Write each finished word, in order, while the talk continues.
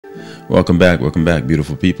Welcome back,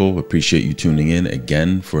 beautiful people. Appreciate you tuning in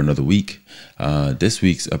again for another week. This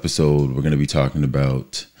week's episode, we're going to be talking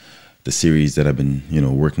about the series that I've been,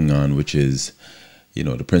 working on, which is,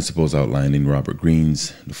 the principles outlined in Robert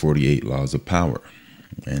Greene's The 48 Laws of Power.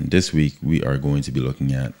 And this week, we are going to be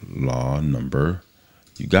looking at law number,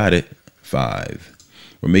 you got it, 5.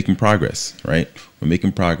 We're making progress, right? We're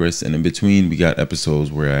making progress. And in between, we got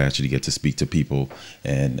episodes where I actually get to speak to people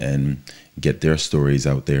and get their stories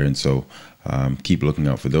out there. And so keep looking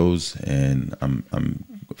out for those. And I'm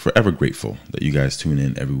forever grateful that you guys tune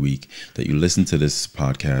in every week, that you listen to this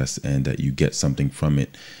podcast and that you get something from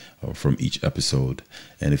it or from each episode.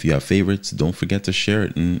 And if you have favorites, don't forget to share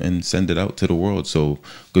it and send it out to the world so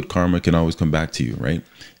good karma can always come back to you, right?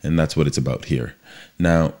 And that's what it's about here.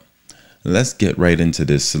 Now, let's get right into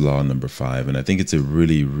this law number 5. And I think it's a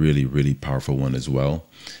really, really, really powerful one as well.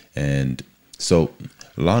 And so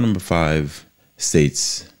law number 5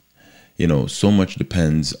 states, so much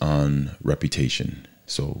depends on reputation.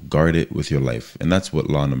 So guard it with your life. And that's what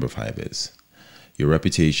law number 5 is. Your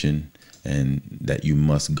reputation, and that you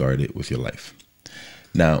must guard it with your life.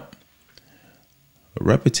 Now,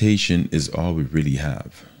 reputation is all we really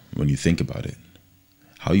have when you think about it.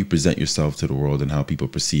 How you present yourself to the world and how people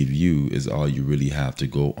perceive you is all you really have to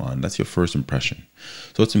go on. That's your first impression.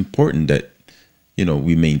 So it's important that,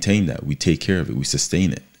 we maintain that, we take care of it, we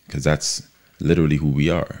sustain it, because that's literally who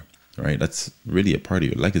we are, right? That's really a part of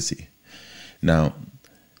your legacy. Now,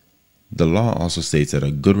 the law also states that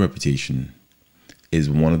a good reputation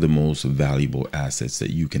is one of the most valuable assets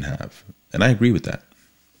that you can have. And I agree with that.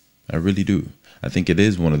 I really do. I think it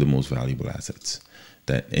is one of the most valuable assets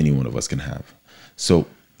that any one of us can have. So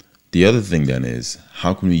the other thing then is,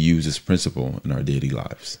 how can we use this principle in our daily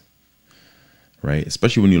lives, right?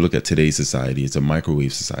 Especially when you look at today's society, it's a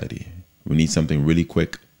microwave society. We need something really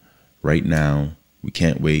quick right now. We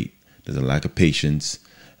can't wait. There's a lack of patience.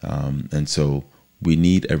 And so we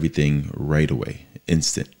need everything right away,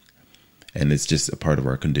 instant. And it's just a part of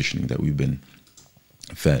our conditioning that we've been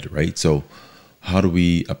fed, right? So how do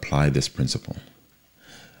we apply this principle?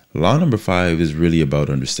 Law number 5 is really about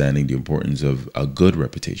understanding the importance of a good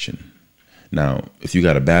reputation. Now, if you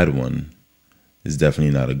got a bad one, it's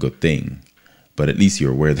definitely not a good thing, but at least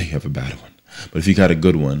you're aware that you have a bad one. But if you got a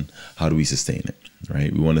good one, how do we sustain it,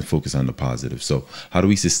 right? We want to focus on the positive. So how do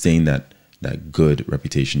we sustain that good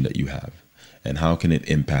reputation that you have? And how can it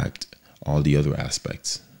impact all the other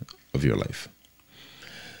aspects of your life?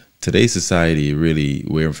 Today's society, really,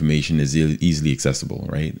 where information is easily accessible,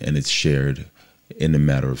 right? And it's shared in a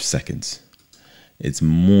matter of seconds. It's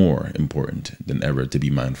more important than ever to be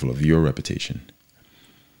mindful of your reputation.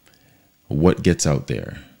 What gets out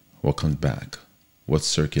there? What comes back? What's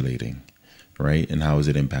circulating, right? And how is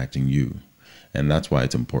it impacting you? And that's why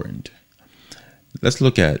it's important. Let's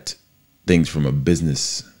look at things from a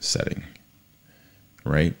business setting,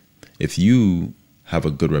 right? If you have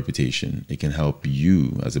a good reputation, it can help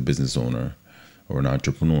you as a business owner or an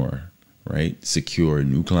entrepreneur, right? Secure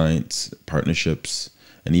new clients, partnerships,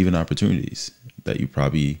 and even opportunities that you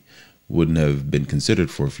probably wouldn't have been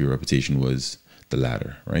considered for if your reputation was the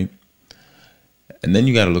latter, right? And then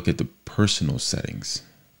you got to look at the personal settings.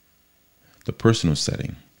 The personal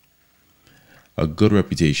setting. A good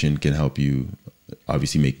reputation can help you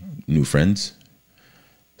obviously make new friends,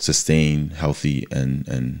 sustain healthy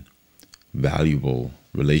and valuable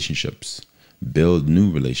relationships, build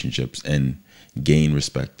new relationships, and gain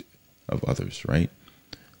respect of others, right?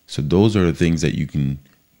 So those are the things that you can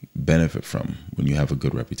benefit from when you have a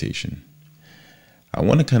good reputation. I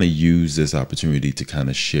want to kind of use this opportunity to kind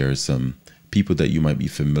of share some people that you might be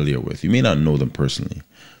familiar with. You may not know them personally,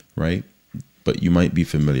 right? But you might be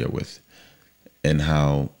familiar with, and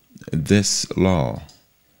how this law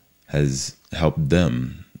has helped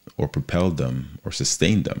them or propelled them or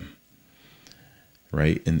sustained them,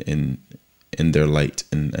 right? In their light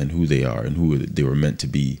and who they are and who they were meant to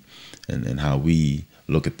be, and how we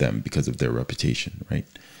look at them because of their reputation, right?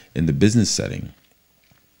 In the business setting,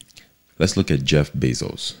 let's look at Jeff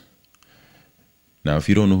Bezos. Now, if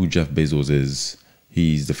you don't know who Jeff Bezos is,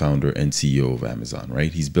 he's the founder and CEO of Amazon,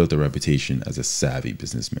 right? He's built a reputation as a savvy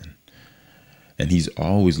businessman, and he's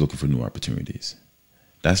always looking for new opportunities.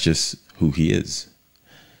 That's just who he is.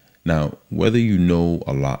 Now, whether you know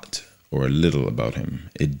a lot or a little about him,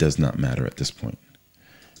 it does not matter at this point,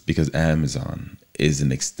 because Amazon is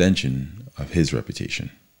an extension of his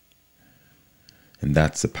reputation. And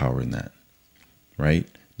that's the power in that, right?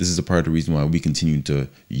 This is a part of the reason why we continue to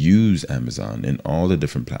use Amazon in all the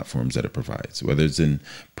different platforms that it provides, whether it's in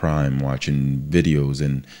Prime, watching videos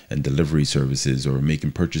and delivery services, or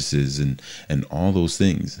making purchases and all those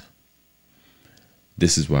things.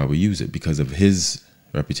 This is why we use it, because of his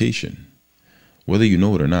reputation. Whether you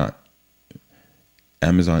know it or not,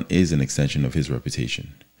 Amazon is an extension of his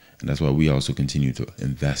reputation. And that's why we also continue to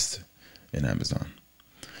invest in Amazon.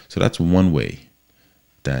 So that's one way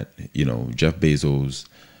that, Jeff Bezos'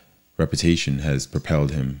 reputation has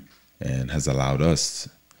propelled him and has allowed us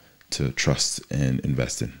to trust and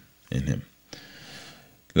invest in him.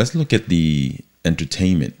 Let's look at the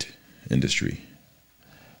entertainment industry.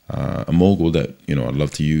 A mogul that, I'd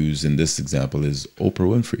love to use in this example is Oprah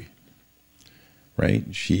Winfrey, right?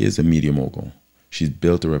 She is a media mogul. She's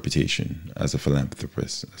built a reputation as a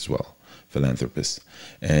philanthropist as well,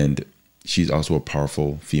 and she's also a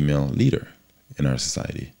powerful female leader in our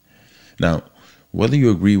society. Now, whether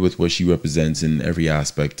you agree with what she represents in every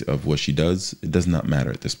aspect of what she does, it does not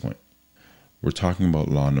matter at this point. We're talking about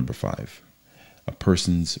law number 5, a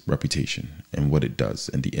person's reputation and what it does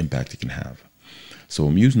and the impact it can have. So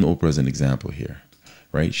I'm using Oprah as an example here,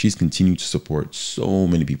 right? She's continued to support so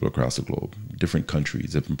many people across the globe, different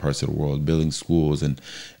countries, different parts of the world, building schools and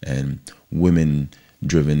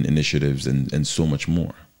women-driven initiatives and so much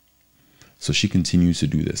more. So she continues to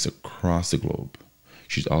do this across the globe.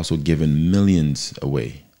 She's also given millions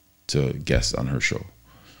away to guests on her show,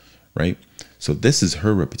 right? So this is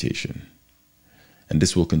her reputation. And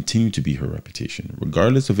this will continue to be her reputation,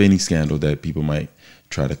 regardless of any scandal that people might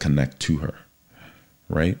try to connect to her,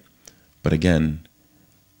 right? But again,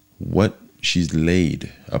 what she's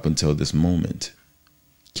laid up until this moment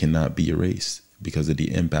cannot be erased because of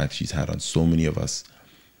the impact she's had on so many of us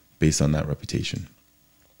based on that reputation.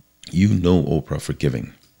 You know Oprah for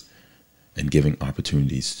giving and giving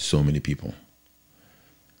opportunities to so many people,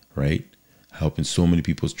 right? Helping so many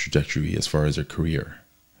people's trajectory as far as their career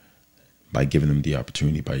by giving them the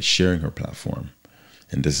opportunity, by sharing her platform.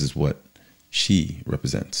 And this is what she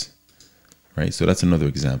represents, right? So that's another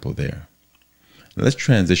example there. Now let's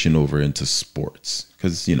transition over into sports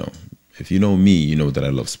because, if you know me, you know that I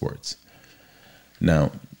love sports.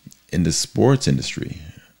 Now, in the sports industry,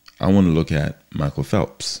 I want to look at Michael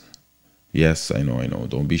Phelps. Yes, I know.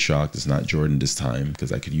 Don't be shocked. It's not Jordan this time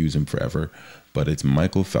because I could use him forever. But it's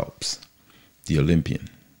Michael Phelps, the Olympian,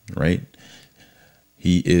 right?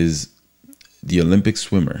 He is the Olympic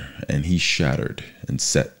swimmer, and he shattered and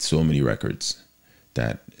set so many records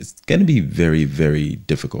that it's going to be very, very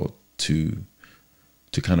difficult to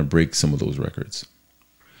kind of break some of those records.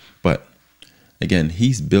 But again,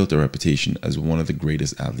 he's built a reputation as one of the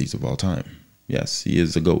greatest athletes of all time. Yes, he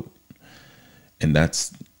is a GOAT. And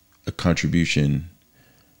that's a contribution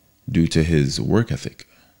due to his work ethic,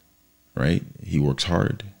 right? He works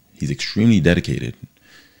hard. He's extremely dedicated.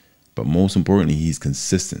 But most importantly, he's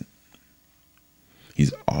consistent.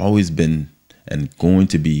 He's always been and going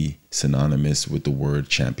to be synonymous with the word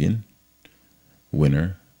champion,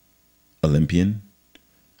 winner, Olympian,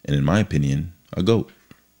 and in my opinion, a GOAT.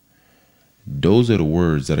 Those are the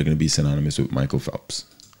words that are going to be synonymous with Michael Phelps.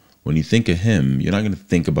 When you think of him, you're not going to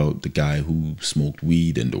think about the guy who smoked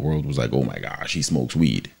weed and the world was like, oh my gosh, he smokes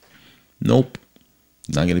weed. Nope.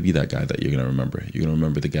 Not going to be that guy that you're going to remember. You're going to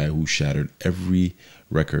remember the guy who shattered every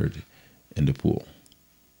record in the pool.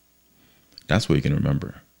 That's what you can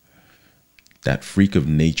remember. That freak of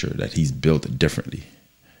nature that he's built differently.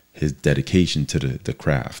 His dedication to the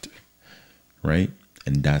craft, right?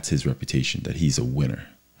 And that's his reputation, that he's a winner.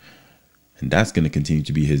 And that's going to continue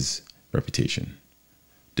to be his reputation,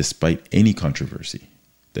 despite any controversy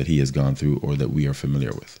that he has gone through or that we are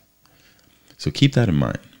familiar with. So keep that in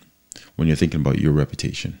mind when you're thinking about your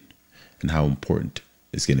reputation and how important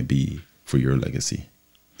it's going to be for your legacy.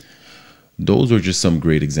 Those are just some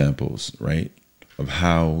great examples, right, of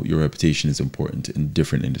how your reputation is important in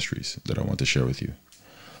different industries that I want to share with you.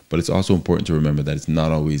 But it's also important to remember that it's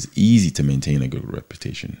not always easy to maintain a good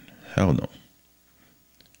reputation. Hell no.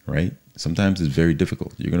 Right? Sometimes it's very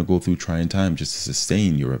difficult. You're going to go through trying times just to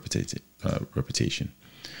sustain your reputation.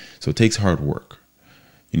 So it takes hard work.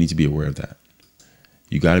 You need to be aware of that.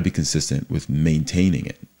 You got to be consistent with maintaining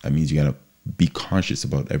it. That means you got to be conscious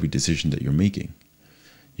about every decision that you're making.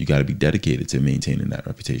 You got to be dedicated to maintaining that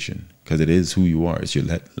reputation because it is who you are. It's your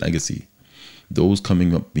legacy. Those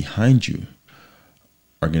coming up behind you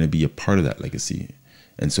are going to be a part of that legacy.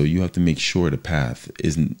 And so you have to make sure the path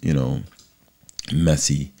isn't,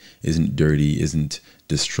 messy, isn't dirty, isn't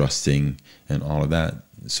distrusting and all of that,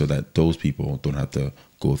 so that those people don't have to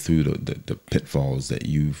go through the pitfalls that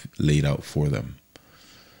you've laid out for them,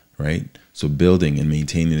 right? So building and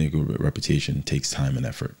maintaining a good reputation takes time and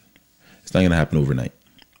effort. It's not going to happen overnight.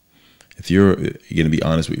 If you're going to be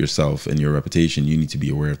honest with yourself and your reputation, you need to be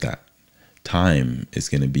aware of that. Time is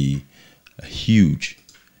going to be a huge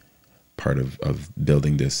part of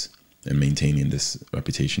building this and maintaining this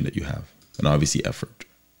reputation that you have. And obviously effort,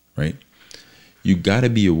 right? You got to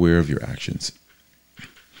be aware of your actions.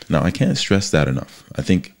 Now, I can't stress that enough. I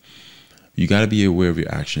think you got to be aware of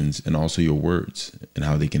your actions and also your words and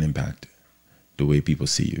how they can impact the way people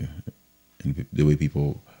see you and the way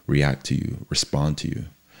people react to you, respond to you,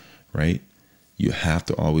 right? You have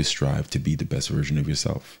to always strive to be the best version of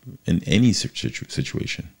yourself in any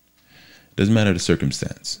situation. It doesn't matter the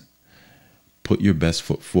circumstance. Put your best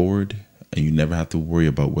foot forward, and you never have to worry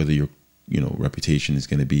about whether your reputation is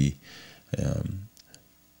going to be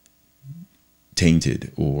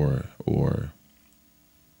tainted or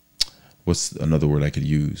what's another word I could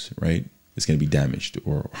use, right? It's going to be damaged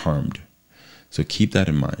or harmed. So keep that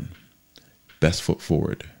in mind. Best foot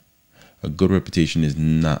forward. A good reputation is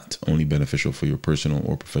not only beneficial for your personal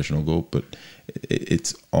or professional goal, but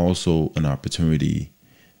it's also an opportunity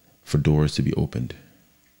for doors to be opened,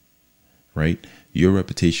 right? Your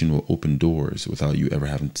reputation will open doors without you ever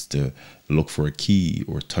having to look for a key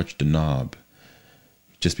or touch the knob,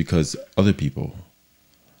 just because other people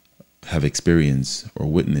have experienced or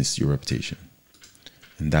witnessed your reputation.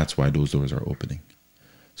 And that's why those doors are opening.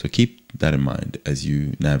 So keep that in mind as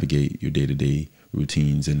you navigate your day-to-day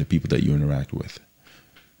routines and the people that you interact with,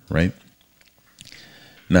 right?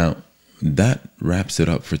 Now, that wraps it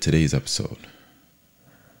up for today's episode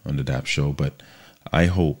on the DAP Show, but I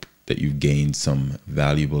hope that you've gained some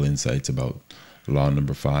valuable insights about law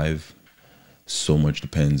number 5. So much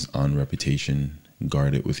depends on reputation.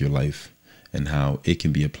 Guard it with your life and how it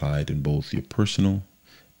can be applied in both your personal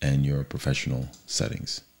and your professional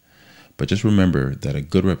settings. But just remember that a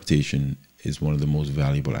good reputation is one of the most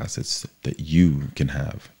valuable assets that you can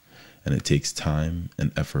have, and it takes time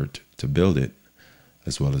and effort to build it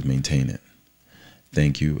as well as maintain it.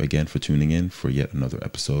 Thank you again for tuning in for yet another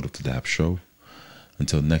episode of The DAP Show.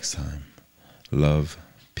 Until next time, love,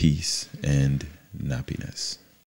 peace, and nappiness.